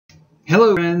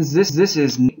Hello friends, this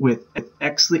is Nate with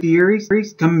Excellent Theory,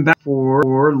 coming back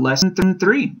for lesson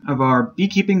 3 of our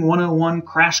Beekeeping 101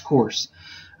 crash course.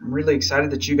 I'm really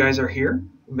excited that you guys are here.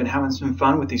 We've been having some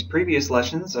fun with these previous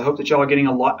lessons. I hope that y'all are getting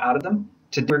a lot out of them.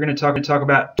 Today we're going to talk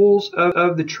about tools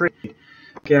of the trade.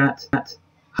 Got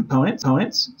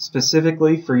components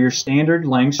specifically for your standard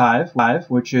laying hive,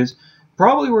 which is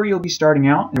probably where you'll be starting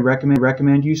out. I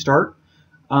recommend you start.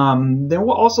 Then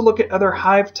we'll also look at other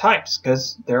hive types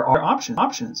because there are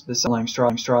options besides laying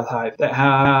straw hive that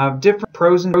have different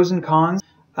pros and cons.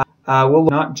 We'll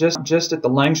look not just at the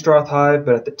Langstroth hive,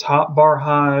 but at the top bar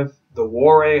hive, the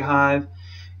Warray hive,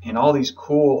 and all these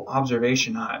cool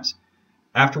observation hives.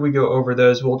 After we go over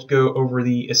those, we'll go over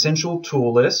the essential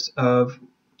tool list of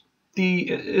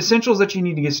the essentials that you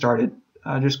need to get started.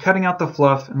 Just cutting out the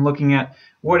fluff and looking at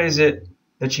what is it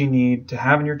that you need to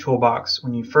have in your toolbox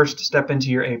when you first step into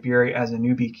your apiary as a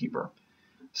new beekeeper.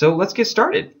 So let's get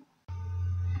started.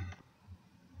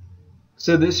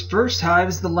 So this first hive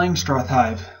is the Langstroth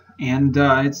hive, and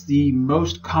it's the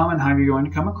most common hive you're going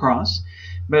to come across,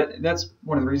 but that's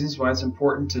one of the reasons why it's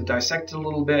important to dissect it a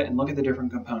little bit and look at the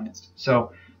different components.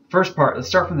 So first part, let's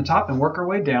start from the top and work our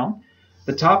way down.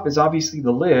 The top is obviously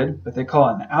the lid, but they call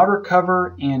it an outer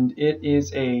cover, and it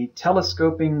is a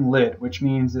telescoping lid, which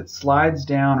means it slides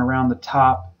down around the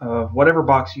top of whatever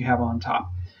box you have on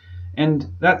top.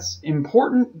 And that's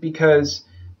important because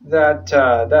those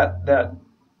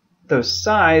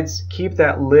sides keep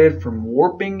that lid from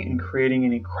warping and creating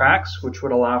any cracks, which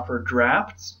would allow for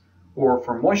drafts or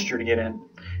for moisture to get in.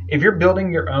 If you're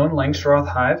building your own Langstroth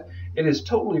hive, it is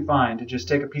totally fine to just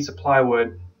take a piece of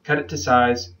plywood, cut it to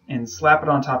size, and slap it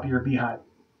on top of your beehive.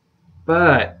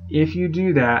 But if you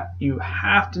do that, you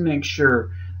have to make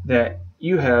sure that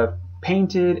you have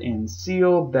painted and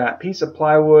sealed that piece of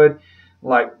plywood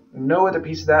like no other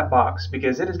piece of that box,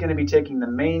 because it is going to be taking the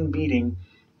main beating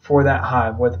for that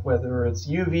hive, whether it's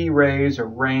UV rays or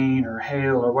rain or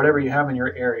hail or whatever you have in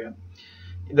your area.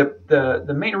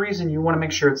 The main reason you want to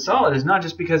make sure it's solid is not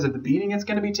just because of the beating it's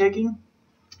going to be taking,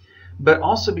 but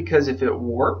also because if it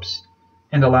warps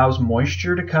and allows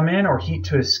moisture to come in or heat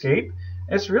to escape,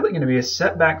 it's really going to be a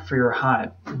setback for your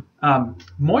hive.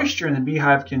 Moisture in the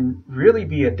beehive can really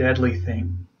be a deadly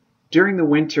thing. During the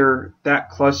winter,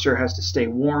 that cluster has to stay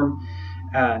warm,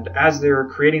 and as they're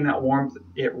creating that warmth,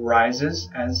 it rises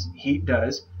as heat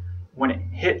does. When it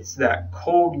hits that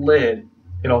cold lid,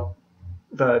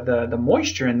 the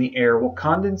moisture in the air will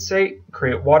condensate,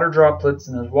 create water droplets,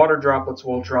 and those water droplets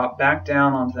will drop back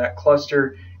down onto that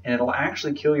cluster, and it'll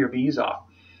actually kill your bees off.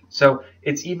 So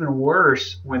it's even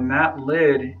worse when that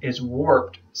lid is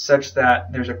warped such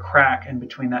that there's a crack in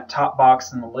between that top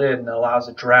box and the lid, and it allows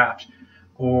a draft,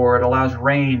 or it allows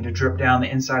rain to drip down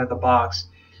the inside of the box.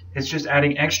 It's just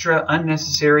adding extra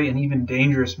unnecessary and even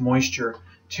dangerous moisture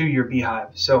to your beehive.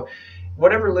 So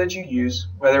whatever lid you use,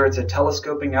 whether it's a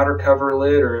telescoping outer cover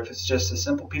lid or if it's just a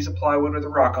simple piece of plywood with a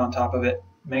rock on top of it,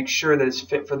 make sure that it's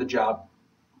fit for the job.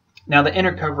 Now the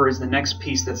inner cover is the next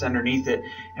piece that's underneath it,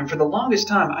 and for the longest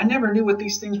time I never knew what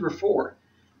these things were for.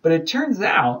 But it turns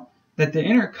out that the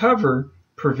inner cover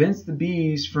prevents the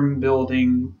bees from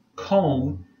building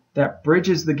comb that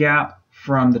bridges the gap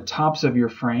from the tops of your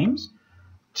frames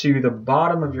to the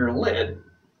bottom of your lid.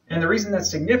 And the reason that's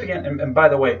significant, and by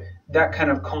the way, that kind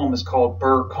of comb is called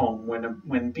burr comb.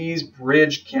 When bees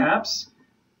bridge gaps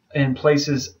in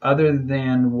places other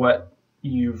than what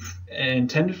you've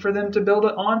intended for them to build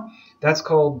it on, that's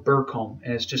called burr comb,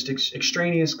 and it's just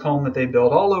extraneous comb that they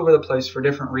build all over the place for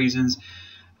different reasons,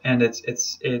 and it's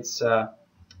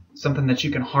something that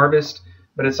you can harvest,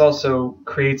 but it also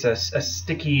creates a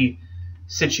sticky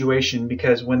situation,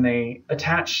 because when they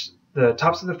attach the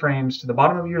tops of the frames to the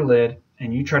bottom of your lid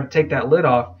and you try to take that lid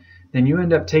off, then you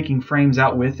end up taking frames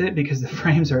out with it because the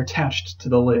frames are attached to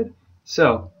the lid.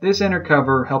 So this inner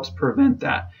cover helps prevent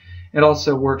that. It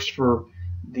also works for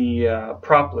the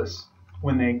propolis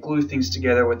when they glue things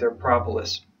together with their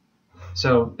propolis.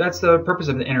 So that's the purpose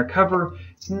of the inner cover.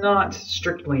 It's not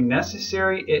strictly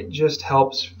necessary. It just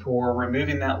helps for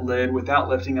removing that lid without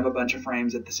lifting up a bunch of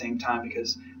frames at the same time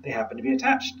because they happen to be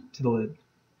attached to the lid.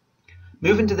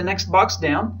 Moving to the next box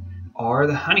down are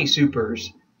the honey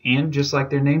supers. And just like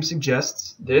their name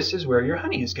suggests, this is where your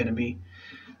honey is going to be.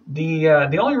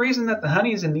 The only reason that the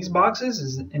honey is in these boxes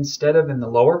is instead of in the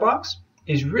lower box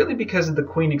is really because of the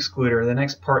queen excluder, the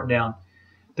next part down.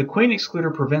 The queen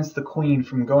excluder prevents the queen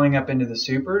from going up into the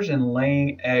supers and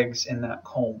laying eggs in that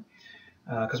comb.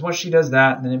 Because once she does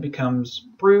that, then it becomes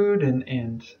brood,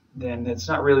 and then it's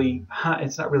not really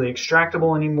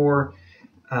extractable anymore.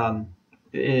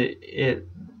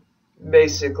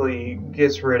 basically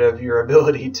gets rid of your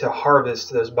ability to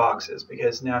harvest those boxes,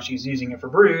 because now she's using it for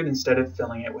brood instead of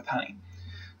filling it with honey.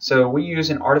 So we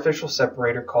use an artificial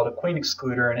separator called a queen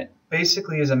excluder, and it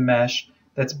basically is a mesh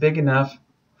that's big enough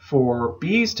for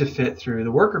bees to fit through,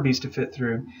 the worker bees to fit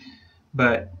through,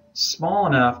 but small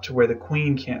enough to where the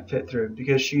queen can't fit through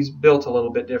because she's built a little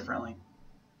bit differently.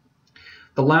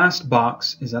 The last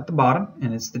box is at the bottom,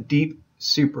 and it's the deep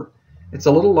super. It's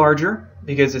a little larger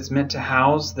because it's meant to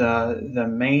house the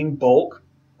main bulk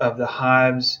of the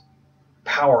hive's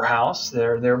powerhouse,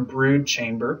 their brood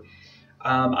chamber.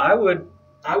 I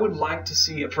would like to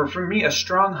see, for me, a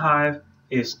strong hive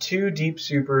is 2 deep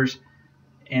supers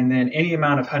and then any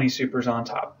amount of honey supers on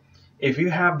top. If you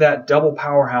have that double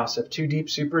powerhouse of 2 deep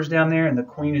supers down there and the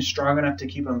queen is strong enough to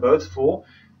keep them both full,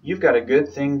 you've got a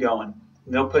good thing going.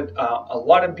 They'll put a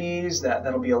lot of bees,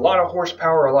 that'll be a lot of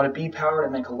horsepower, a lot of bee power to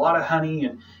make a lot of honey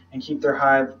and keep their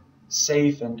hive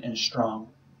safe and strong.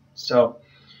 So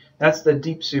that's the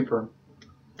deep super.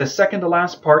 The second to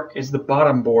last part is the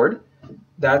bottom board.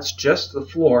 That's just the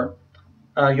floor.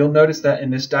 You'll notice that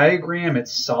in this diagram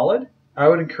it's solid. I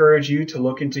would encourage you to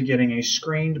look into getting a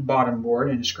screened bottom board.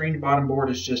 And a screened bottom board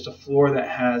is just a floor that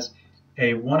has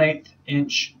a 1/8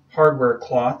 inch hardware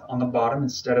cloth on the bottom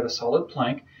instead of a solid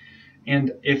plank.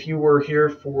 And if you were here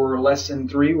for lesson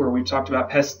 3 where we talked about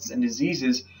pests and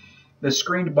diseases, the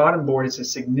screened bottom board is a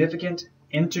significant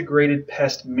integrated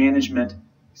pest management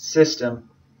system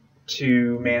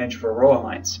to manage varroa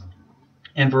mites.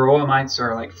 And varroa mites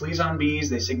are like fleas on bees.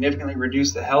 They significantly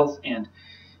reduce the health and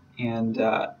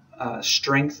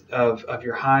strength of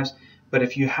your hives. But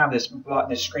if you have this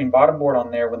screen bottom board on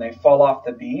there, when they fall off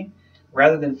the bee,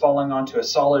 rather than falling onto a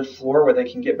solid floor where they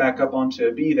can get back up onto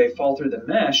a bee, they fall through the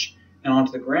mesh and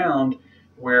onto the ground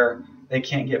where they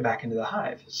can't get back into the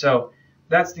hive. So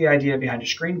that's the idea behind a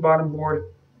screen bottom board.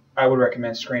 I would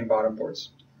recommend screen bottom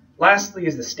boards. Lastly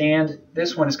is the stand.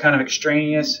 This one is kind of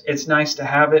extraneous. It's nice to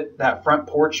have it, that front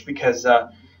porch, because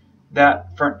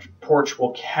that front porch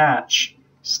will catch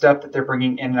stuff that they're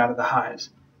bringing in and out of the hives.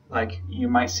 Like you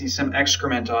might see some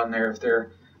excrement on there if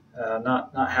they're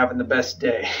not having the best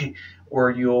day, or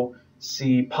you'll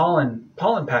see pollen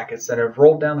packets that have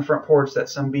rolled down the front porch that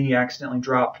some bee accidentally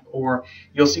dropped, or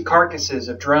you'll see carcasses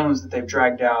of drones that they've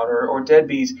dragged out, or dead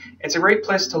bees. It's a great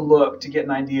place to look to get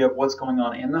an idea of what's going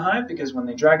on in the hive, because when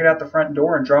they drag it out the front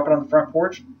door and drop it on the front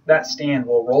porch, that stand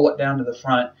will roll it down to the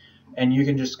front, and you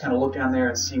can just kind of look down there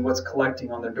and see what's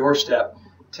collecting on their doorstep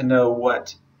to know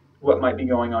what might be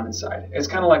going on inside. It's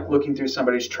kind of like looking through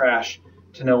somebody's trash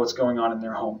to know what's going on in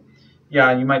their home.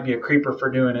 Yeah, you might be a creeper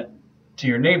for doing it to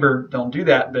your neighbor. Don't do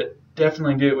that, but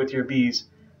definitely do it with your bees.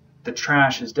 The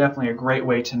trash is definitely a great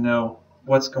way to know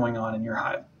what's going on in your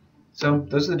hive. So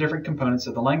those are the different components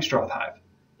of the Langstroth hive.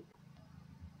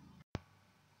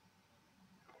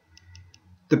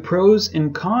 The pros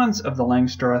and cons of the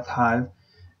Langstroth hive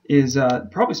is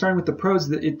probably starting with the pros.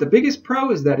 The biggest pro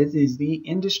is that it is the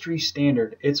industry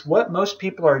standard. It's what most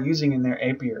people are using in their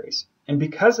apiaries. And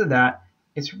because of that,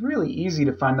 it's really easy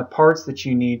to find the parts that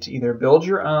you need to either build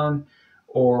your own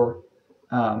or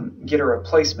get a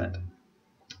replacement.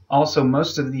 Also,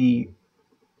 most of the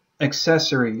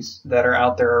accessories that are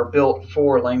out there are built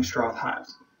for Langstroth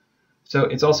hives. So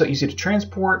it's also easy to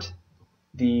transport.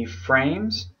 The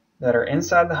frames that are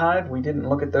inside the hive, we didn't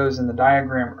look at those in the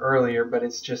diagram earlier, but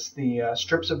it's just the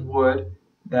strips of wood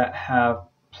that have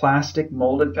plastic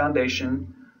molded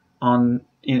foundation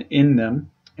in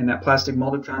them, and that plastic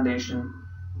molded foundation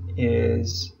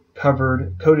is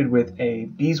coated with a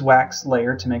beeswax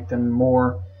layer to make them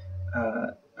more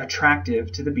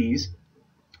attractive to the bees.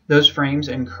 Those frames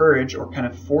encourage or kind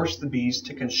of force the bees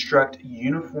to construct a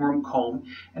uniform comb,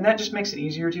 and that just makes it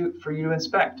easier for you to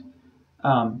inspect.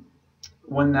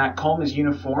 When that comb is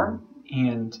uniform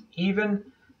and even,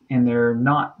 and they're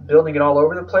not building it all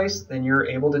over the place, then you're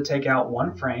able to take out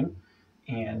one frame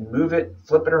and move it,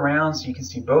 flip it around so you can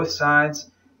see both sides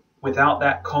without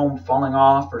that comb falling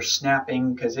off or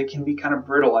snapping, because it can be kind of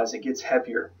brittle as it gets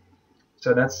heavier.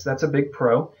 So that's a big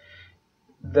pro.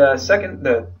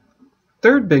 The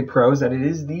third big pro is that it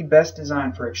is the best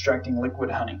design for extracting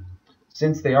liquid honey.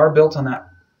 Since they are built on that,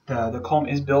 the comb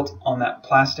is built on that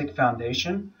plastic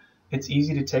foundation, it's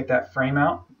easy to take that frame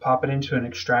out, pop it into an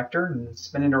extractor, and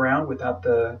spin it around without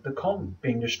the comb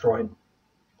being destroyed.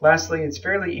 Lastly, it's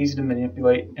fairly easy to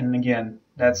manipulate, and again,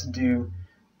 that's due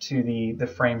to the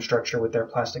frame structure with their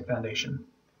plastic foundation.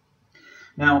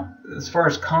 Now, as far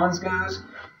as cons goes,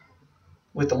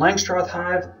 with the Langstroth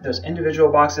hive, those individual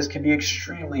boxes can be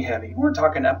extremely heavy. We're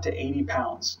talking up to 80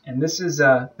 pounds, and this is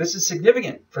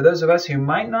significant for those of us who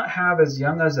might not have as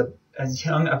young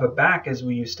of a back as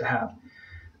we used to have.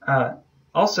 Uh,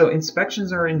 Also,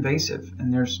 inspections are invasive,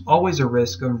 and there's always a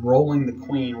risk of rolling the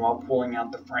queen while pulling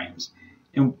out the frames.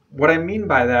 And what I mean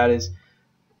by that is,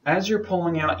 as you're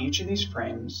pulling out each of these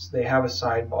frames, they have a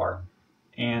sidebar.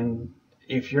 And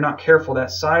if you're not careful, that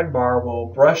sidebar will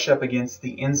brush up against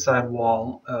the inside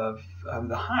wall of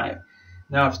the hive.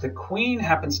 Now, if the queen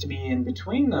happens to be in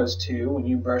between those two, when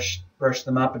you brush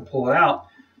them up and pull it out,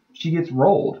 she gets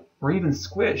rolled or even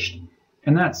squished.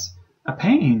 And that's a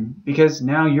pain because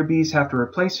now your bees have to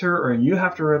replace her or you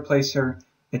have to replace her.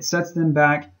 It sets them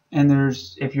back, and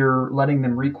if you're letting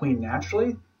them requeen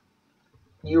naturally,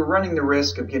 you're running the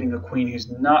risk of getting a queen who's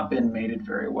not been mated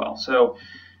very well. So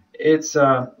it's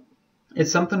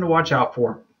something to watch out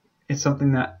for. It's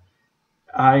something that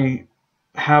I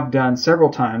have done several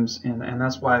times, and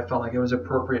that's why I felt like it was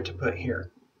appropriate to put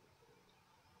here.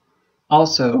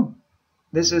 Also,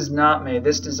 this design,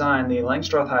 the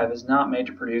Langstroth hive, is not made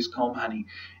to produce comb honey.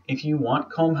 If you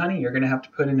want comb honey, you're going to have to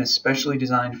put in a specially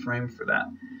designed frame for that.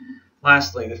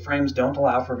 Lastly, the frames don't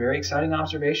allow for very exciting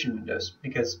observation windows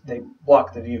because they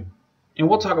block the view. And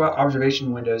we'll talk about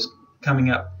observation windows coming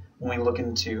up when we look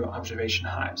into observation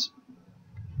hives.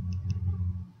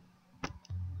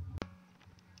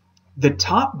 The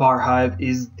top bar hive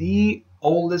is the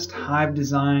oldest hive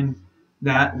design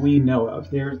that we know of.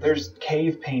 There's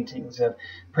cave paintings of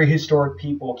prehistoric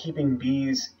people keeping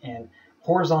bees in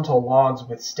horizontal logs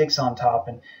with sticks on top.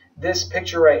 And this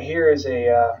picture right here is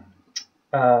a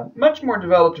much more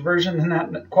developed version than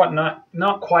that,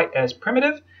 not quite as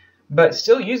primitive, but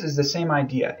still uses the same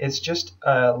idea. It's just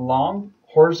a long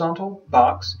horizontal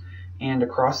box, and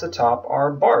across the top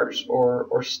are bars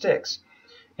or sticks.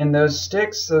 And those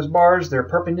sticks, those bars, they're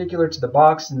perpendicular to the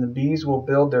box, and the bees will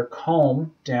build their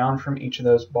comb down from each of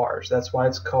those bars. That's why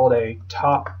it's called a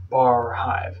top bar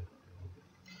hive.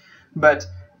 But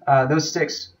those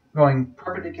sticks going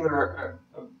perpendicularly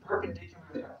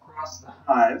across the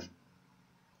hive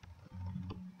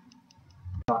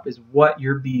is what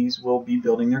your bees will be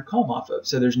building their comb off of.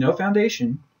 So there's no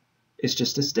foundation, it's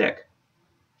just a stick.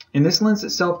 And this lends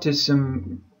itself to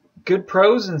some good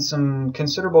pros and some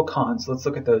considerable cons. Let's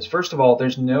look at those. First of all,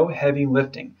 there's no heavy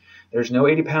lifting. There's no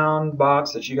 80-pound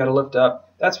box that you got to lift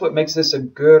up. That's what makes this a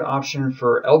good option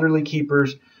for elderly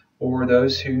keepers or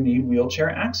those who need wheelchair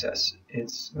access.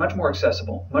 It's much more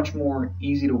accessible, much more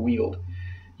easy to wield.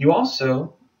 You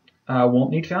also won't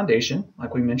need foundation.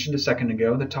 Like we mentioned a second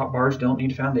ago, the top bars don't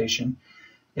need foundation.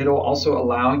 It'll also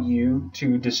allow you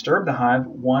to disturb the hive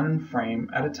one frame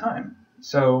at a time.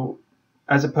 So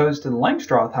as opposed to the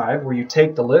Langstroth hive, where you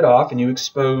take the lid off and you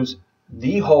expose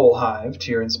the whole hive to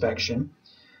your inspection,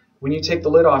 when you take the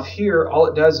lid off here, all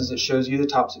it does is it shows you the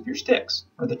tops of your sticks,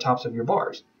 or the tops of your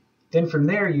bars. Then from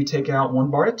there, you take out one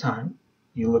bar at a time,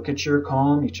 you look at your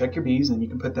comb, you check your bees, and then you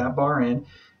can put that bar in,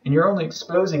 and you're only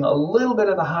exposing a little bit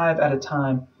of the hive at a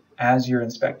time as you're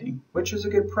inspecting, which is a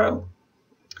good pro.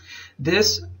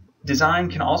 This design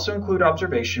can also include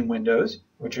observation windows,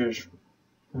 which is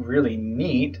really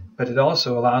neat, but it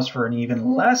also allows for an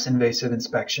even less invasive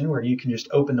inspection where you can just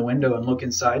open the window and look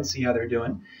inside, see how they're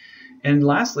doing. And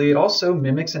lastly, it also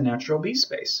mimics a natural bee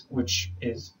space, which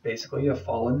is basically a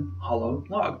fallen hollow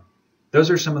log. Those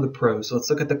are some of the pros. So let's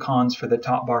look at the cons for the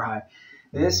top bar hive.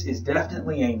 This is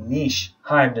definitely a niche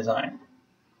hive design,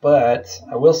 but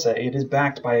I will say it is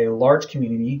backed by a large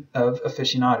community of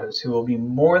aficionados who will be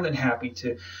more than happy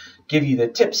to give you the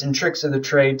tips and tricks of the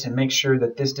trade to make sure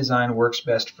that this design works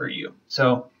best for you.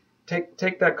 So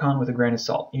take that con with a grain of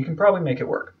salt. You can probably make it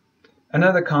work.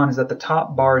 Another con is that the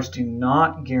top bars do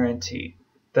not guarantee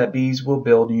that bees will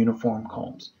build uniform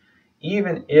combs.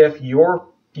 Even if your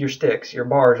sticks, your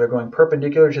bars, are going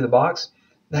perpendicular to the box,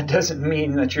 that doesn't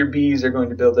mean that your bees are going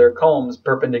to build their combs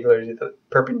perpendicular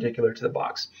to the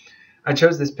box. I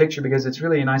chose this picture because it's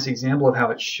really a nice example of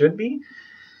how it should be,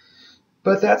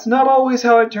 but that's not always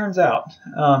how it turns out.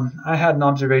 I had an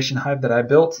observation hive that I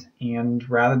built, and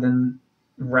rather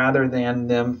than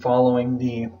them following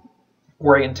the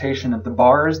orientation of the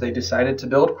bars, they decided to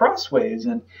build crossways,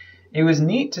 and it was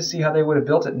neat to see how they would have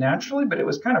built it naturally, but it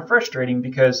was kind of frustrating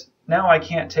because now I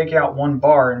can't take out one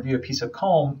bar and view a piece of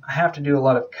comb. I have to do a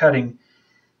lot of cutting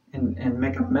and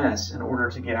make a mess in order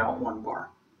to get out one bar.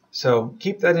 So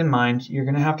keep that in mind. You're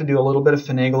going to have to do a little bit of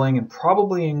finagling and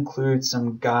probably include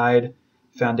some guide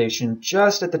foundation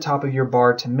just at the top of your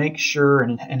bar to make sure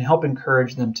and help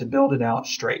encourage them to build it out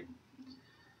straight.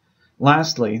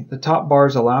 Lastly, the top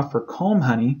bars allow for comb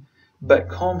honey, but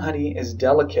comb honey is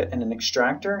delicate in an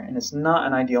extractor and it's not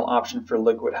an ideal option for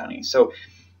liquid honey. So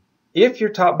if your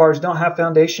top bars don't have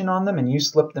foundation on them and you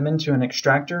slip them into an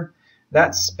extractor,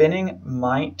 that spinning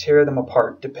might tear them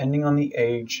apart depending on the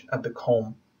age of the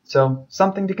comb. So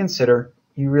something to consider.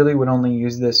 You really would only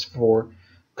use this for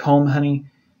comb honey.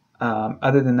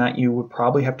 Other than that, you would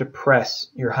probably have to press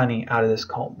your honey out of this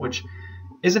comb, which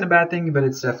isn't a bad thing, but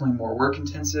it's definitely more work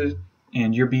intensive,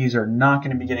 and your bees are not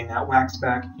going to be getting that wax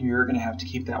back. You're going to have to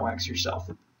keep that wax yourself,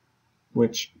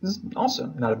 which is also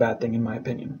not a bad thing in my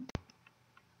opinion.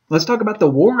 Let's talk about the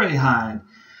Warre hive.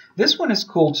 This one is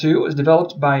cool too. It was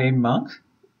developed by a monk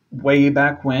way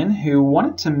back when who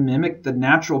wanted to mimic the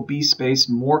natural bee space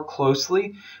more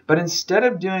closely, but instead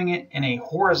of doing it in a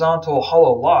horizontal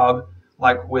hollow log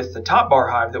like with the top bar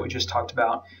hive that we just talked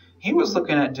about, he was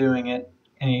looking at doing it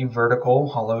in a vertical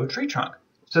hollow tree trunk.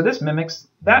 So this mimics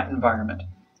that environment.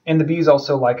 And the bees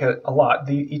also like it a lot.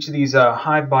 Each of these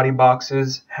hive body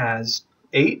boxes has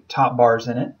 8 top bars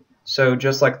in it. So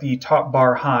just like the top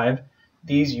bar hive,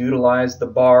 these utilize the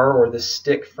bar or the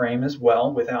stick frame as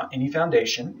well without any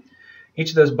foundation. Each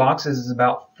of those boxes is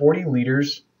about 40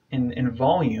 liters in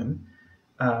volume,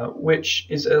 which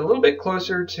is a little bit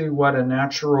closer to what a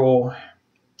natural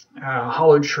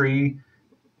hollow tree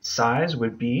size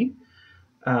would be.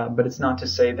 But it's not to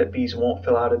say that bees won't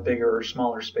fill out a bigger or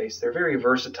smaller space. They're very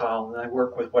versatile, and they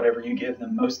work with whatever you give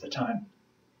them most of the time.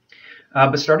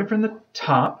 But starting from the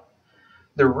top,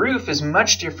 the roof is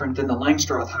much different than the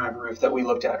Langstroth hive roof that we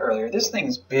looked at earlier. This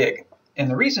thing's big, and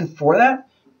the reason for that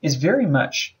is very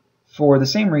much for the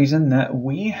same reason that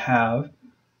we have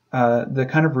the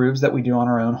kind of roofs that we do on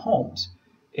our own homes.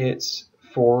 It's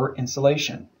for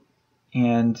insulation.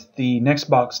 And the next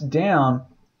box down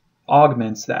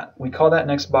augments that. We call that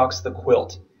next box the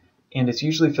quilt, and it's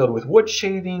usually filled with wood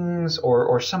shavings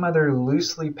or some other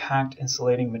loosely packed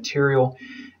insulating material,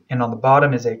 and on the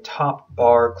bottom is a top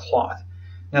bar cloth.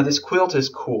 Now this quilt is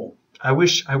cool. I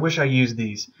wish I used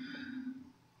these.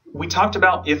 We talked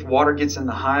about if water gets in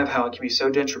the hive, how it can be so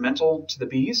detrimental to the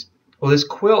bees. Well, this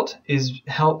quilt is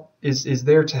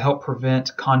there to help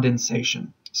prevent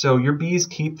condensation. So your bees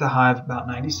keep the hive about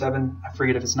 97, I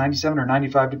forget if it's 97 or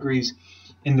 95 degrees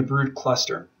in the brood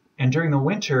cluster. And during the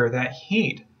winter, that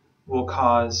heat will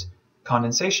cause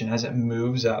condensation as it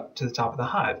moves up to the top of the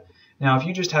hive. Now, if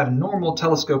you just had a normal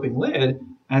telescoping lid,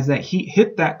 as that heat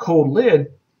hit that cold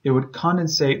lid, it would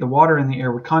condensate, the water in the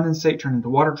air would condensate, turn into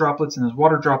water droplets, and those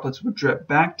water droplets would drip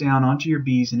back down onto your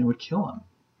bees and it would kill them.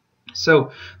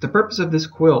 So the purpose of this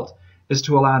quilt is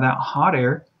to allow that hot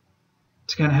air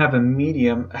to kind of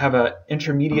have an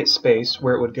intermediate space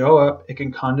where it would go up, it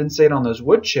can condensate on those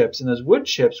wood chips, and those wood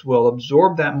chips will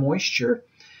absorb that moisture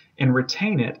and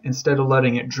retain it instead of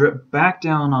letting it drip back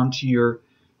down onto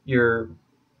your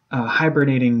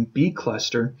hibernating bee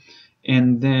cluster.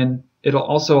 And then it'll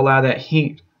also allow that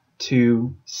heat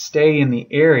to stay in the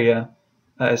area,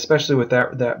 especially with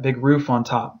that big roof on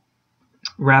top,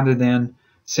 rather than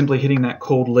simply hitting that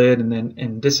cold lid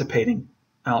and dissipating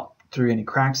out through any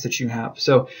cracks that you have.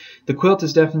 So the quilt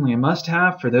is definitely a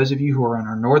must-have for those of you who are in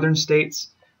our northern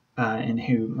states and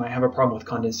who might have a problem with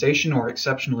condensation or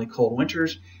exceptionally cold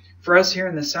winters. For us here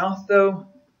in the south, though,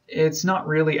 it's not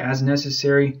really as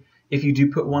necessary. If you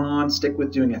do put one on, stick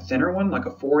with doing a thinner one, like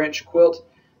a 4-inch quilt.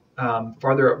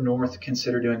 Farther up north,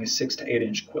 consider doing a 6 to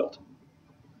 8-inch quilt.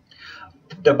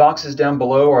 The boxes down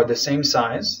below are the same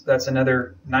size. That's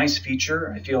another nice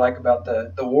feature I feel like about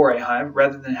the Warre hive.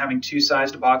 Rather than having 2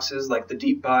 sized boxes like the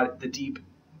deep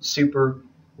super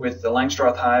with the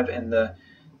Langstroth hive and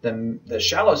the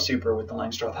shallow super with the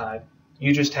Langstroth hive,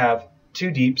 you just have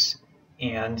 2 deeps,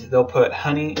 and they'll put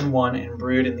honey in one and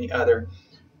brood in the other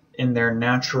in their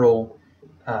natural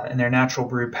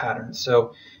brood pattern.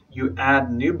 So you add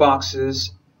new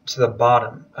boxes to the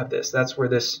bottom of this. That's where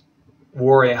this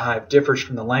Warre hive differs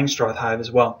from the Langstroth hive as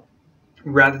well.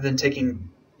 Rather than taking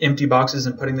empty boxes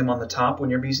and putting them on the top when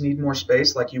your bees need more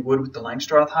space like you would with the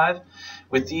Langstroth hive,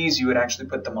 with these you would actually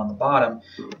put them on the bottom,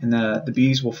 and the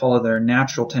bees will follow their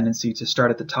natural tendency to start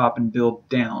at the top and build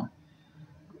down.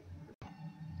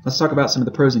 Let's talk about some of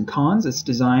the pros and cons. It's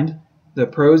designed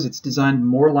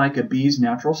more like a bee's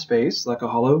natural space, like a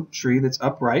hollow tree that's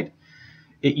upright.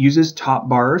 It uses top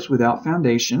bars without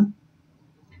foundation.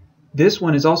 This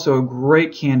one is also a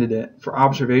great candidate for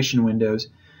observation windows.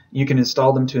 You can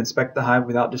install them to inspect the hive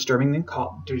without disturbing the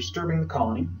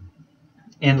colony.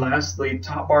 And lastly,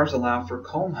 top bars allow for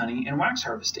comb honey and wax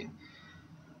harvesting.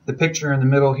 The picture in the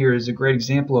middle here is a great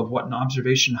example of what an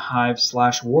observation hive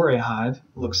 / Warre hive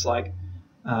looks like.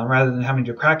 Rather than having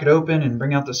to crack it open and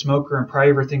bring out the smoker and pry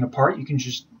everything apart, you can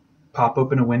just pop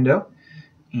open a window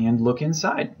and look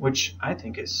inside, which I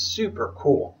think is super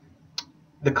cool.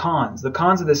 The cons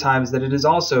of this hive is that it is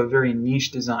also a very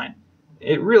niche design.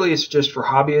 It really is just for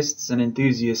hobbyists and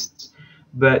enthusiasts,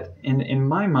 but in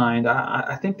my mind,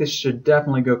 I think this should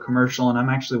definitely go commercial, and I'm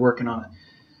actually working on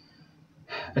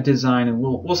a design, and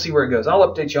we'll see where it goes.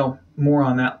 I'll update y'all more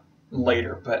on that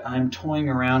later, but I'm toying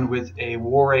around with a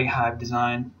Warray hive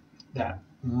design that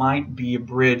might be a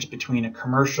bridge between a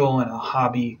commercial and a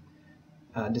hobby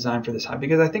design for this hive,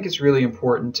 because I think it's really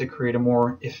important to create a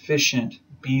more efficient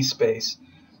bee space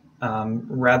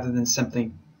rather than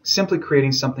simply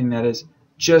creating something that is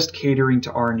just catering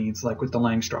to our needs, like with the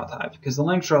Langstroth hive, because the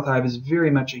Langstroth hive is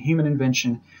very much a human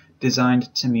invention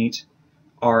designed to meet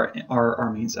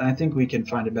our needs, and I think we can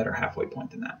find a better halfway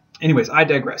point than that. Anyways, I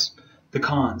digress. The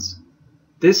cons.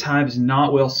 This hive is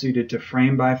not well suited to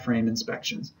frame-by-frame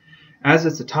inspections. As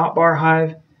it's a top bar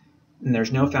hive and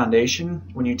there's no foundation,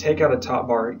 when you take out a top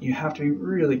bar, you have to be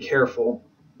really careful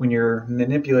when you're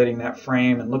manipulating that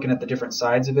frame and looking at the different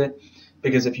sides of it,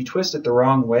 because if you twist it the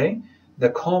wrong way, the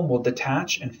comb will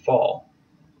detach and fall.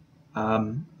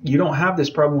 You don't have this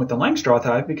problem with the Langstroth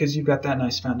hive because you've got that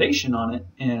nice foundation on it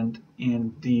and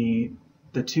the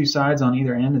two sides on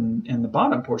either end and the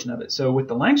bottom portion of it. So with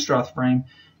the Langstroth frame,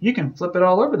 you can flip it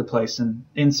all over the place and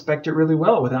inspect it really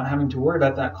well without having to worry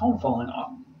about that comb falling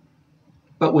off.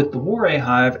 But with the Warray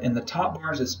hive and the top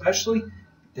bars especially,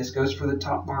 this goes for the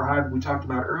top bar hive we talked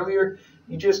about earlier,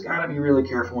 you just got to be really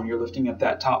careful when you're lifting up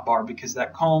that top bar, because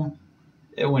that comb,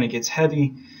 when it gets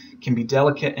heavy, can be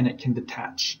delicate and it can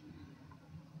detach.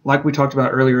 Like we talked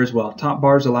about earlier as well, top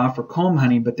bars allow for comb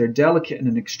honey, but they're delicate in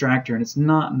an extractor, and it's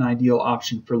not an ideal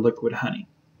option for liquid honey.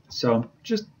 So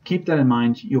just keep that in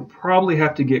mind. You'll probably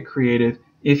have to get creative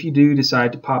if you do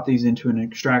decide to pop these into an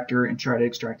extractor and try to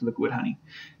extract liquid honey.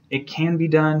 It can be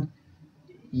done.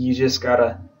 You just got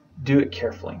to do it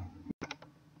carefully.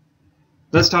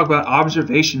 Let's talk about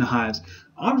observation hives.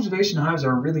 Observation hives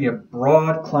are really a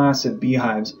broad class of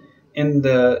beehives, and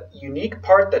the unique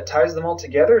part that ties them all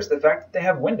together is the fact that they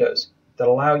have windows that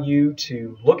allow you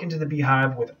to look into the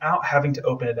beehive without having to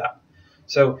open it up.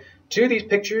 So two of these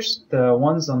pictures, the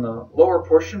ones on the lower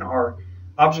portion, are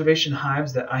observation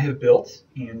hives that I have built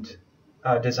and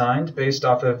designed based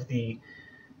off of the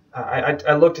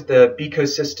I looked at the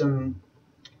Beecosystem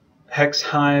Hex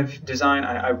Hive design.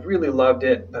 I really loved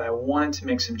it, but I wanted to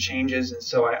make some changes, and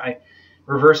so I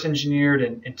reverse engineered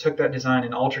and took that design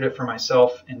and altered it for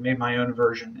myself and made my own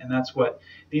version, and that's what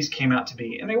these came out to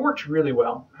be, and they worked really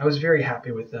well. I was very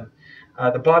happy with them.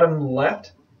 The bottom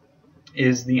left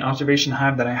is the observation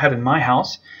hive that I had in my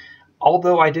house.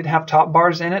 Although I did have top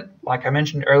bars in it, like I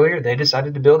mentioned earlier, they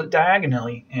decided to build it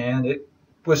diagonally, and it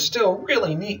was still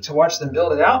really neat to watch them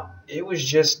build it out. It was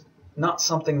just not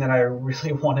something that I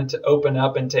really wanted to open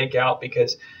up and take out,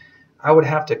 because I would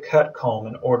have to cut comb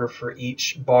in order for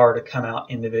each bar to come out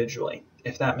individually,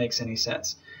 if that makes any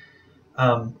sense.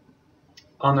 On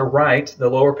the right, the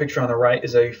lower picture on the right,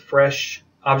 is a fresh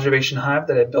observation hive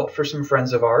that I built for some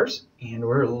friends of ours, and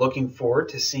we're looking forward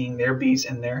to seeing their bees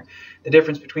in there. The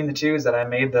difference between the two is that I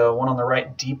made the one on the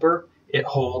right deeper. It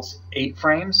holds 8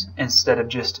 frames instead of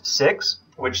just 6,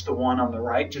 which the one on the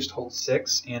right just holds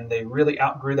 6, and they really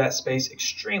outgrew that space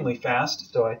extremely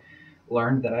fast, so I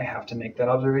learned that I have to make that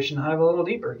observation hive a little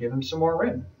deeper, give them some more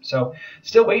room. So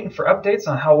still waiting for updates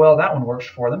on how well that one works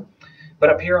for them. But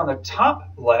up here on the top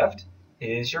left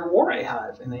is your Warray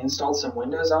hive, and they installed some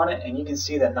windows on it, and you can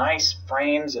see the nice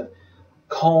frames of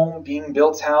comb being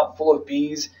built out full of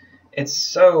bees. It's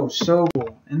so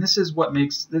cool, and this is what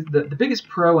makes the biggest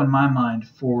pro in my mind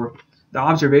for the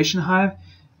observation hive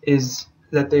is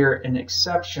that they are an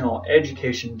exceptional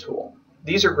education tool.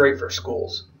 These are great for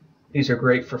schools. These are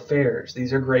great for fairs.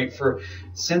 These are great for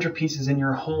centerpieces in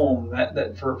your home,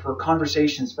 for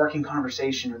conversation, sparking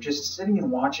conversation, or just sitting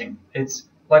and watching. It's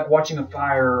like watching a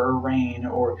fire or rain,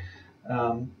 or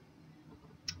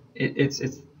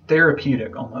it's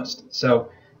therapeutic almost. So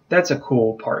that's a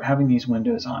cool part, having these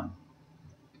windows on.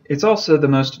 It's also the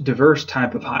most diverse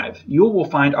type of hive. You will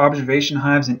find observation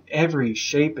hives in every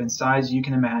shape and size you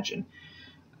can imagine.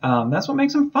 That's what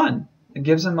makes them fun. It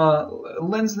gives them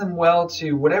lends them well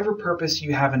to whatever purpose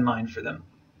you have in mind for them.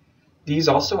 These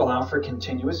also allow for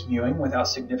continuous viewing without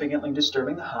significantly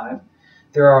disturbing the hive.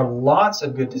 There are lots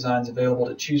of good designs available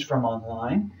to choose from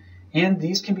online, and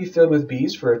these can be filled with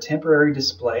bees for a temporary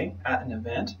display at an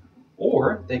event,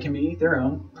 or they can be their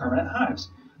own permanent hives.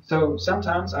 So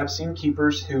sometimes I've seen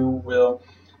keepers who will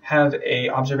have a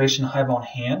observation hive on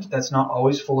hand that's not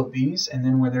always full of bees, and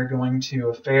then when they're going to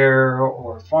a fair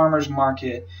or a farmer's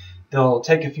market, they'll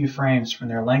take a few frames from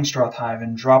their Langstroth hive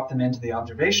and drop them into the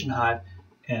observation hive,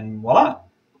 and voila,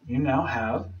 you now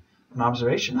have an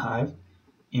observation hive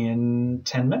in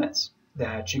 10 minutes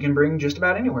that you can bring just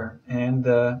about anywhere, and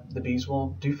the bees will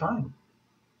do fine.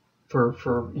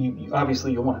 For you,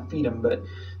 obviously you'll want to feed them, but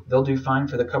they'll do fine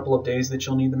for the couple of days that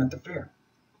you'll need them at the fair.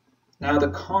 Now the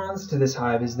cons to this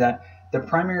hive is that The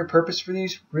primary purpose for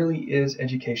these really is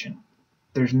education.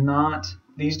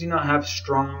 These do not have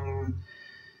strong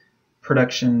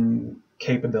production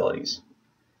capabilities.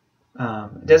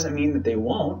 It doesn't mean that they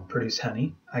won't produce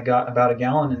honey. I got about 1.5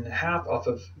 gallons off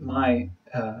of my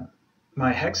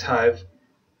hex hive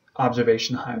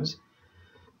observation hives,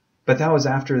 but that was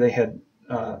after they had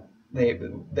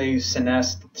they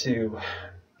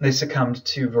succumbed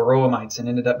to varroa mites and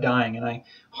ended up dying, and I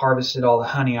harvested all the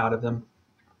honey out of them.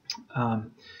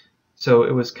 So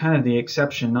it was kind of the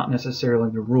exception, not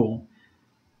necessarily the rule.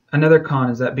 Another con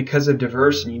is that because of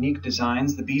diverse and unique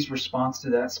designs, the bees' response to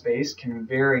that space can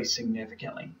vary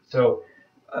significantly. So,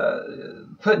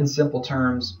 put in simple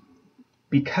terms,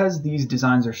 because these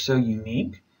designs are so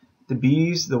unique,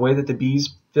 the way that the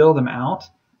bees fill them out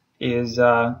is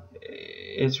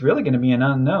it's really going to be an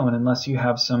unknown unless you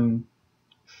have some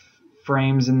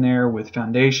frames in there with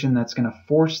foundation that's going to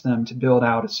force them to build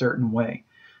out a certain way.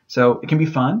 So it can be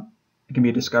fun, it can be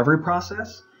a discovery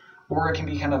process, or it can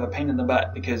be kind of a pain in the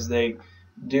butt because they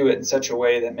do it in such a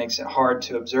way that makes it hard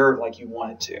to observe like you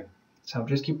want it to. So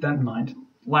just keep that in mind.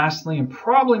 Lastly, and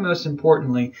probably most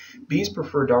importantly, bees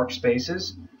prefer dark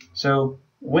spaces. So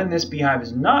when this beehive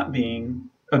is not being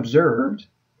observed,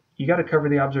 you got to cover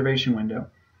the observation window,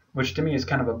 which to me is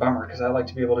kind of a bummer because I like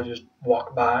to be able to just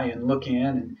walk by and look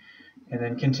in and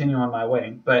then continue on my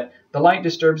way. But the light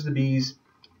disturbs the bees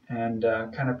and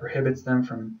kind of prohibits them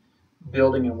from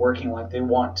building and working like they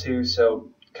want to, so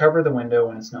cover the window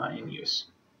when it's not in use.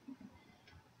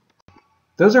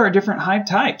 Those are our different hive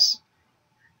types.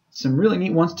 Some really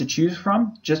neat ones to choose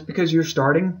from. Just because you're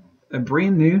starting a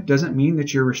brand new doesn't mean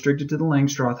that you're restricted to the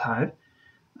Langstroth hive.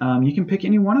 You can pick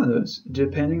any one of those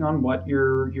depending on what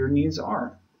your needs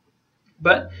are.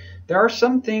 But there are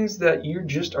some things that you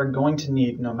just are going to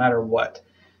need no matter what.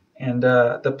 And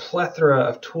the plethora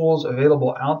of tools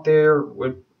available out there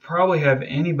would probably have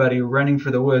anybody running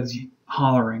for the woods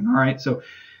hollering. All right, so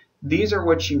these are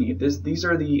what you need. These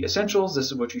are the essentials. This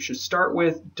is what you should start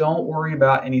with. Don't worry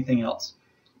about anything else.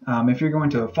 If you're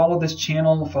going to follow this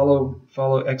channel, follow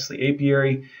Exley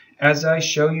Apiary, as I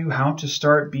show you how to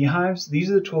start beehives, these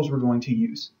are the tools we're going to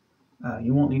use.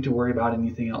 You won't need to worry about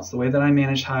anything else. The way that I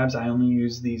manage hives, I only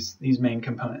use these main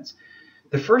components.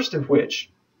 The first of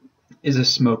which is a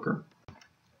smoker.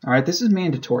 All right, this is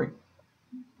mandatory.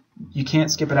 You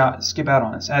can't skip out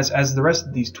on this, as the rest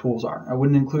of these tools are. I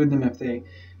wouldn't include them if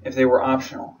they were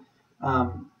optional.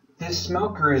 This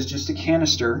smoker is just a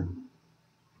canister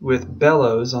with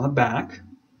bellows on the back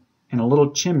and a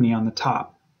little chimney on the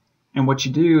top. And what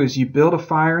you do is you build a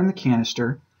fire in the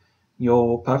canister.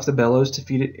 You'll puff the bellows to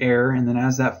feed it air, and then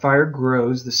as that fire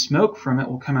grows, the smoke from it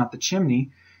will come out the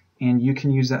chimney, and you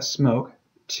can use that smoke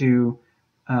to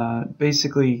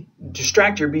basically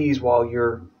distract your bees while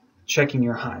you're checking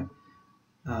your hive.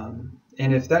 And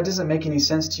if that doesn't make any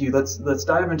sense to you, let's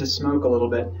dive into smoke a little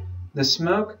bit. The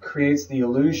smoke creates the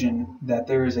illusion that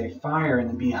there is a fire in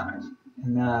the beehive.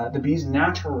 And the bee's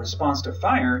natural response to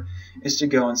fire is to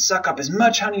go and suck up as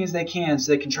much honey as they can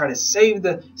so they can try to save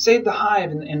the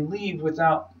hive and leave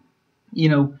without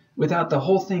the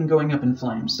whole thing going up in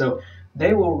flames. So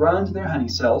they will run to their honey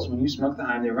cells. When you smoke the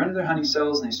hive, they run to their honey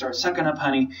cells and they start sucking up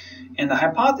honey. And the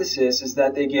hypothesis is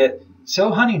that they get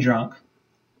so honey drunk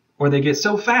or they get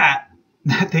so fat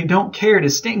that they don't care to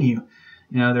sting you.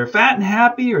 They're fat and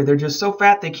happy, or they're just so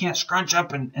fat they can't scrunch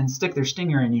up and stick their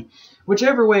stinger in you.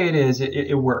 Whichever way it is,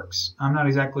 it works. I'm not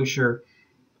exactly sure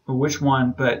which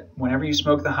one, but whenever you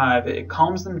smoke the hive, it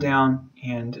calms them down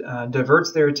and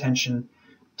diverts their attention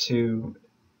to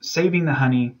saving the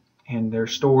honey in their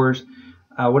stores.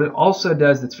 What it also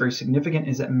does that's very significant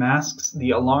is it masks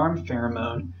the alarm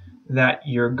pheromone that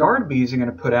your guard bees are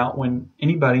going to put out when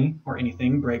anybody or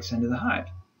anything breaks into the hive.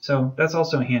 So that's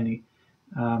also handy.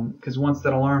 Because once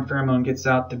that alarm pheromone gets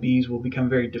out, the bees will become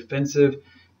very defensive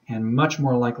and much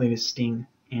more likely to sting,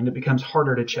 and it becomes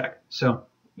harder to check. So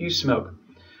use smoke.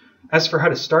 As for how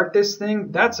to start this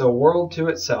thing, that's a world to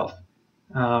itself.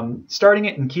 Starting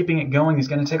it and keeping it going is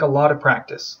going to take a lot of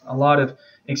practice, a lot of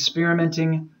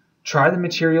experimenting. Try the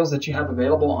materials that you have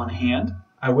available on hand.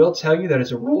 I will tell you that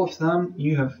as a rule of thumb,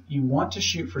 you want to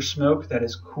shoot for smoke that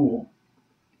is cool.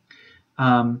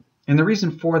 And the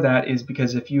reason for that is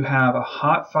because if you have a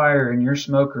hot fire in your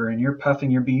smoker and you're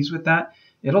puffing your bees with that,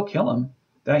 it'll kill them.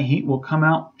 That heat will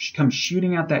come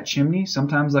shooting out that chimney,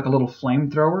 sometimes like a little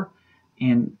flamethrower,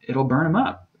 and it'll burn them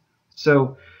up.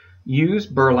 So use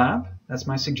burlap. That's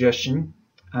my suggestion.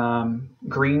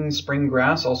 Green spring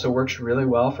grass also works really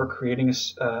well for creating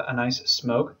a nice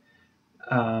smoke.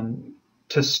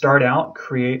 To start out,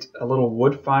 create a little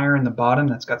wood fire in the bottom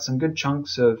that's got some good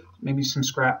chunks of maybe some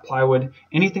scrap plywood.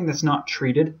 Anything that's not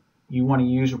treated You want to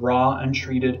use raw,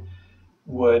 untreated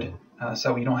wood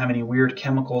so you don't have any weird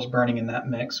chemicals burning in that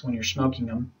mix when you're smoking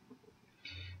them.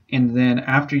 And then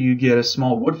after you get a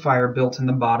small wood fire built in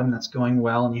the bottom that's going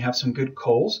well and you have some good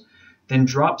coals, then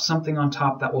drop something on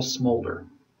top that will smolder.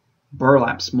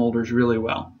 Burlap smolders really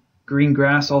well. Green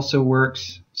grass also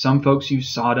works. Some folks use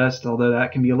sawdust, although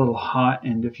that can be a little hot,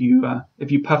 and if you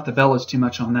puff the bellows too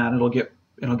much on that, it'll get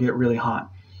really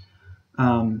hot.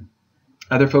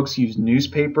 Other folks use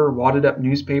newspaper, wadded up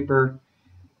newspaper.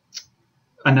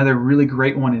 Another really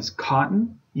great one is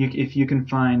cotton. If you can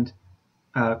find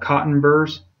cotton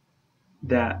burrs,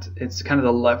 that it's kind of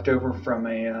the leftover from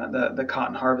the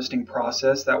cotton harvesting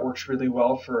process, that works really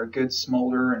well for a good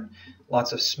smolder and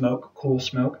lots of smoke, cool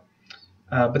smoke.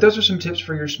 But those are some tips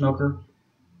for your smoker.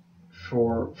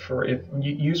 For if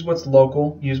you use what's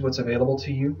local, use what's available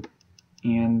to you,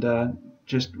 and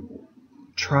just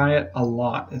try it a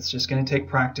lot. It's just going to take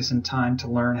practice and time to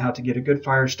learn how to get a good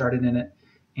fire started in it,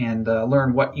 and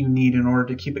learn what you need in order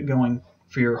to keep it going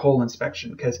for your whole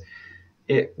inspection, because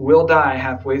it will die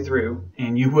halfway through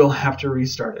and you will have to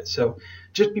restart it. So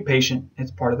just be patient.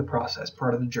 It's part of the process,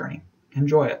 part of the journey.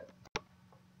 Enjoy it.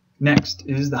 Next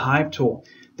is the hive tool.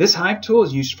 This hive tool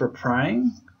is used for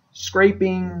prying,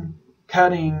 scraping,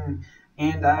 cutting,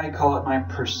 and I call it my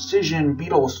precision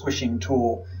beetle squishing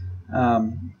tool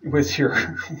with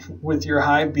your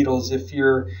hive beetles. If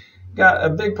you're got a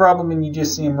big problem and you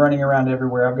just see them running around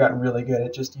everywhere, I've gotten really good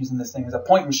at just using this thing as a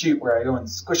point and shoot where I go and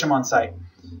squish them on site.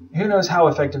 Who knows how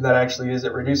effective that actually is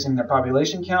at reducing their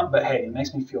population count, but hey, it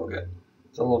makes me feel good.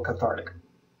 It's a little cathartic.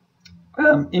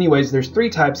 Anyways, there's three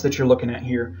types that you're looking at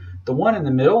here. The one in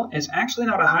the middle is actually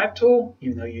not a hive tool,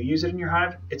 even though you use it in your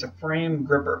hive. It's a frame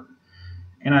gripper.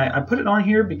 And I put it on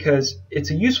here because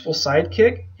it's a useful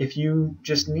sidekick if you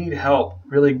just need help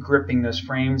really gripping those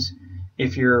frames.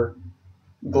 If your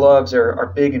gloves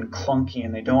are big and clunky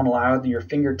and they don't allow your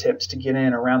fingertips to get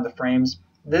in around the frames,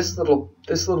 this little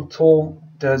tool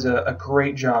does a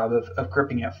great job of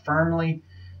gripping it firmly,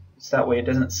 so that way it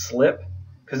doesn't slip.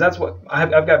 Because that's what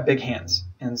I've got big hands,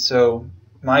 and so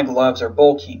my gloves are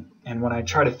bulky. And when I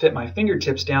try to fit my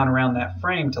fingertips down around that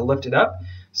frame to lift it up,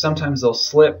 sometimes they'll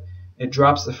slip. It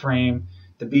drops the frame.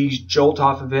 The bees jolt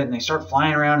off of it, and they start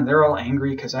flying around, and they're all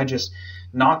angry because I just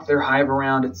knocked their hive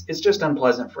around. It's just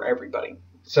unpleasant for everybody.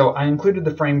 So I included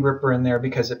the frame gripper in there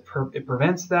because it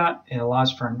prevents that. It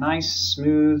allows for a nice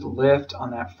smooth lift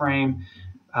on that frame.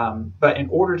 But in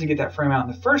order to get that frame out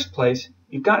in the first place,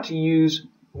 you've got to use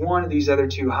one of these other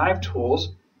two hive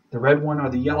tools, the red one or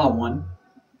the yellow one,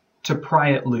 to pry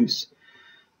it loose.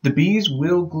 The bees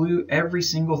will glue every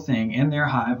single thing in their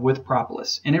hive with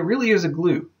propolis, and it really is a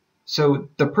glue. So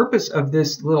the purpose of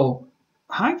this little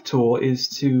hive tool is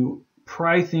to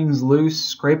pry things loose,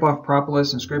 scrape off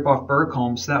propolis and scrape off burr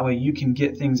combs, so that way you can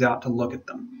get things out to look at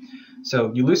them.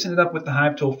 So you loosen it up with the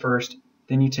hive tool first,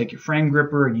 then you take your frame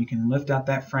gripper and you can lift out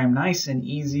that frame nice and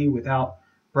easy without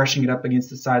brushing it up against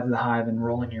the sides of the hive and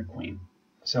rolling your queen.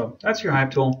 So that's your hive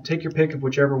tool. Take your pick of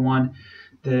whichever one.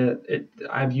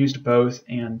 I've used both,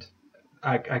 and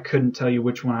I couldn't tell you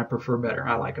which one I prefer better.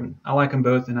 I like them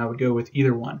both, and I would go with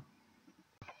either one.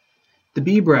 The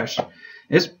bee brush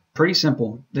is pretty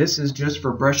simple. This is just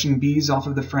for brushing bees off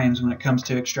of the frames when it comes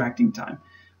to extracting time.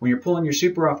 When you're pulling your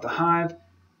super off the hive,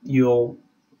 you'll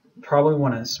probably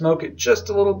want to smoke it just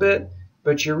a little bit,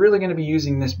 but you're really going to be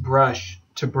using this brush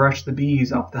to brush the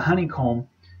bees off the honeycomb,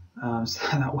 so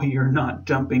that way you're not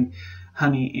dumping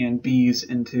honey and bees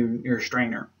into your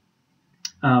strainer.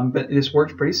 But this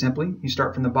works pretty simply. You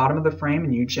start from the bottom of the frame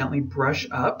and you gently brush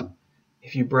up.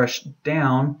 If you brush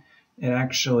down, it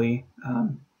actually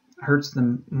hurts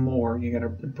them more. You got to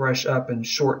brush up in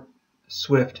short,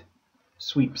 swift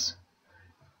sweeps.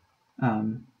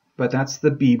 But that's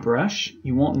the bee brush.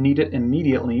 You won't need it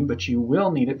immediately, but you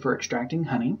will need it for extracting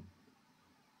honey.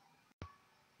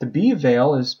 The bee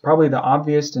veil is probably the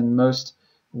obvious and most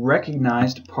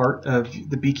recognized part of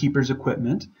the beekeeper's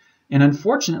equipment, and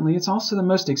unfortunately it's also the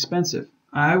most expensive.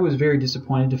 I was very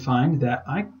disappointed to find that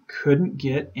I couldn't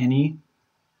get any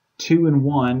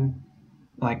 2-in-1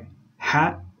 like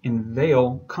hat and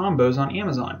veil combos on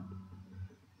Amazon.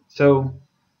 So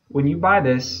when you buy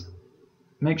this,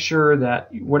 make sure that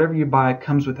whatever you buy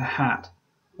comes with a hat,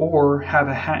 or have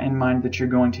a hat in mind that you're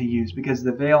going to use, because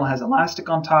the veil has elastic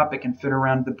on top. It can fit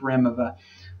around the brim of a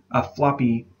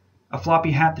floppy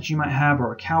hat that you might have,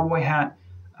 or a cowboy hat.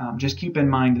 Just keep in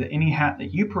mind that any hat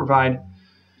that you provide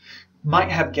might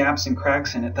have gaps and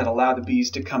cracks in it that allow the bees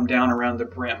to come down around the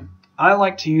brim. I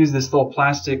like to use this little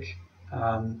plastic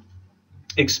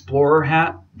explorer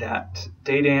hat that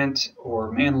Dadant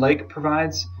or Man Lake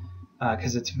provides,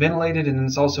 because it's ventilated and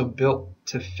it's also built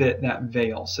to fit that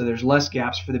veil, so there's less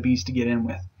gaps for the bees to get in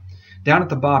with. Down at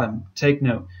the bottom, take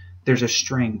note, there's a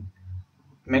string.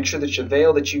 Make sure that your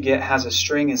veil that you get has a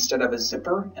string instead of a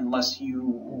zipper, unless you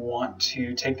want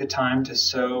to take the time to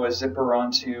sew a zipper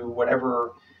onto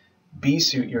whatever bee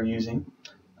suit you're using.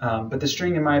 But the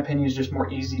string, in my opinion, is just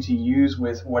more easy to use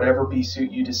with whatever bee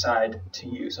suit you decide to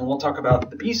use. And we'll talk about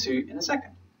the bee suit in a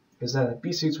second, because the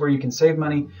bee suit's where you can save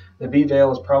money. The bee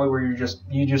veil is probably where you're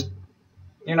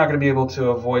not going to be able to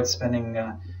avoid spending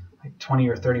like 20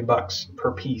 or 30 bucks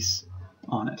per piece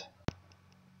on it.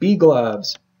 Bee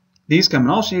gloves. These come in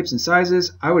all shapes and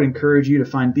sizes. I would encourage you to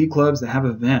find bee gloves that have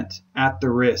a vent at the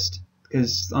wrist,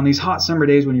 because on these hot summer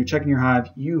days when you're checking your hive,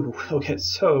 you will get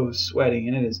so sweaty,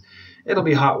 and it'll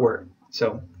be hot work.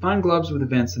 So find gloves with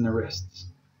vents in the wrists.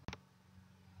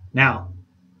 Now,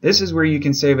 this is where you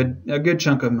can save a good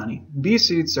chunk of money. Bee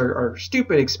suits are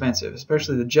stupid expensive,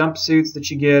 especially the jumpsuits that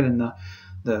you get and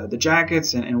the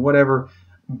jackets and whatever.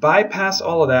 Bypass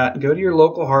all of that, go to your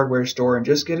local hardware store and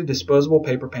just get a disposable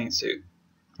paper paint suit.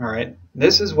 All right,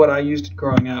 this is what I used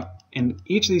growing up, and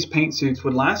each of these paint suits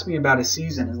would last me about a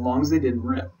season as long as they didn't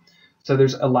rip. So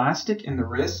there's elastic in the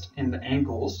wrist and the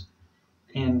ankles,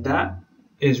 and that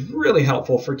is really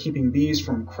helpful for keeping bees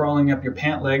from crawling up your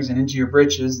pant legs and into your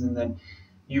breeches, and then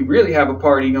you really have a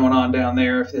party going on down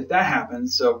there if that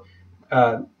happens. So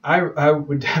I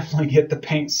would definitely get the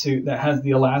paint suit that has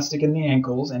the elastic in the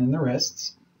ankles and in the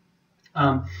wrists,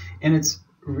 and it's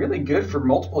really good for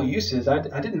multiple uses. I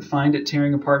didn't find it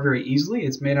tearing apart very easily.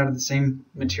 It's made out of the same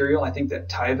material I think that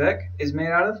Tyvek is made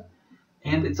out of,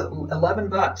 and it's 11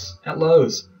 bucks at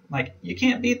Lowe's. Like, you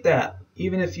can't beat that,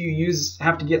 even if you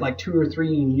have to get like 2 or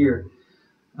 3 in a year.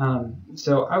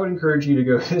 So I would encourage you to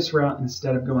go this route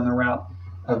instead of going the route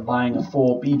of buying a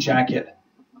full bee jacket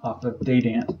off of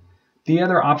Daydant. The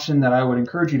other option that I would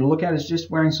encourage you to look at is just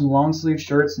wearing some long sleeve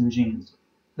shirts and jeans.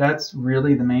 That's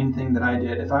really the main thing that I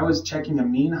did. If I was checking a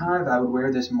mean hive, I would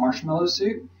wear this marshmallow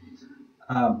suit.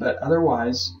 But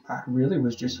otherwise, I really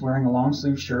was just wearing a long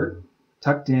sleeve shirt,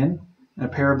 tucked in, and a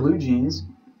pair of blue jeans.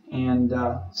 And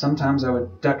sometimes I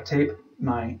would duct tape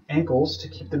my ankles to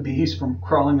keep the bees from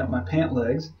crawling up my pant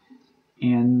legs.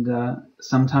 And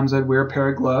sometimes I'd wear a pair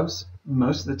of gloves.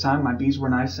 Most of the time, my bees were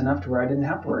nice enough to where I didn't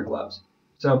have to wear gloves.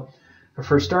 So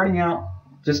for starting out,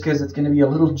 just because it's going to be a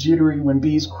little jittery when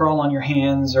bees crawl on your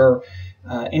hands or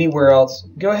anywhere else,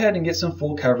 go ahead and get some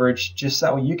full coverage, just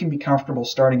that way you can be comfortable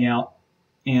starting out,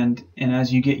 and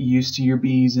as you get used to your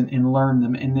bees and learn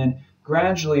them. And then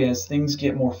gradually, as things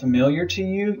get more familiar to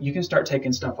you, you can start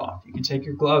taking stuff off. You can take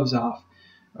your gloves off,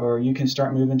 or you can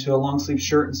start moving to a long sleeve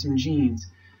shirt and some jeans,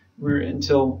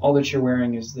 until all that you're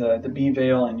wearing is the bee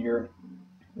veil and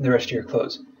the rest of your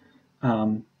clothes.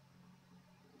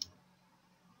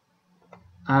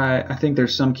 I think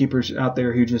there's some keepers out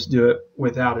there who just do it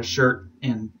without a shirt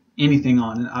and anything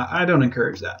on, and I don't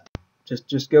encourage that.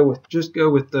 Just go with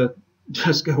the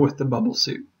bubble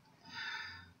suit.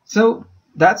 So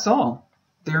that's all.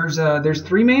 There's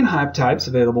 3 main hive types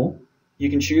available. You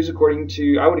can choose according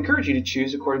to. I would encourage you to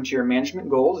choose according to your management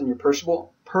goals and your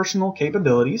personal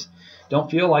capabilities. Don't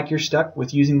feel like you're stuck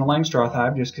with using the Langstroth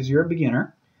hive just because you're a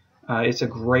beginner. It's a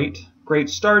great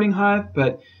starting hive,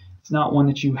 but it's not one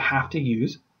that you have to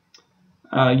use.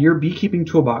 Your beekeeping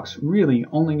toolbox really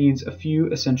only needs a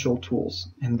few essential tools,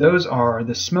 and those are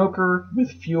the smoker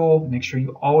with fuel. Make sure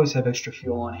you always have extra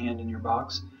fuel on hand in your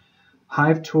box,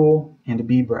 hive tool, and a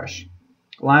bee brush.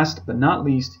 Last but not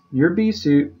least, your bee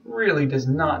suit really does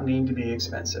not need to be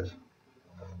expensive.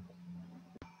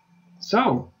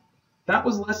 So, that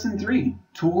was Lesson 3,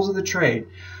 Tools of the Trade.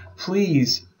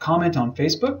 Please comment on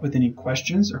Facebook with any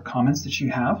questions or comments that you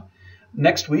have.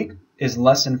 Next week is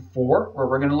Lesson 4, where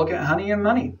we're going to look at honey and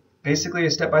money. Basically a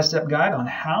step-by-step guide on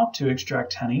how to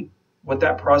extract honey, what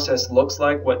that process looks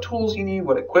like, what tools you need,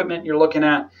 what equipment you're looking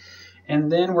at.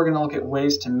 And then we're going to look at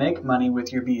ways to make money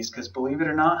with your bees, because believe it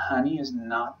or not, honey is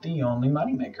not the only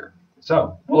money maker.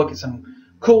 So we'll look at some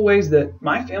cool ways that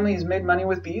my family has made money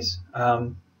with bees,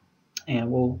 and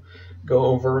we'll go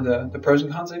over the pros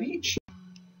and cons of each.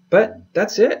 But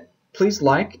that's it. Please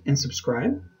like and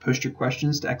subscribe. Post your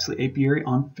questions to Exley Apiary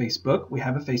on Facebook. We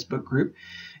have a Facebook group.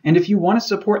 And if you want to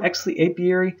support Exley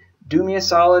Apiary, do me a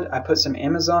solid. I put some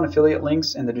Amazon affiliate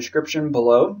links in the description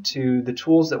below to the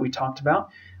tools that we talked about.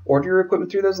 Order your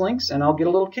equipment through those links and I'll get a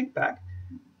little kickback.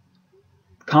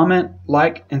 Comment,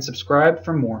 like, and subscribe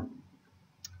for more.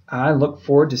 I look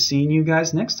forward to seeing you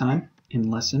guys next time in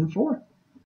Lesson 4.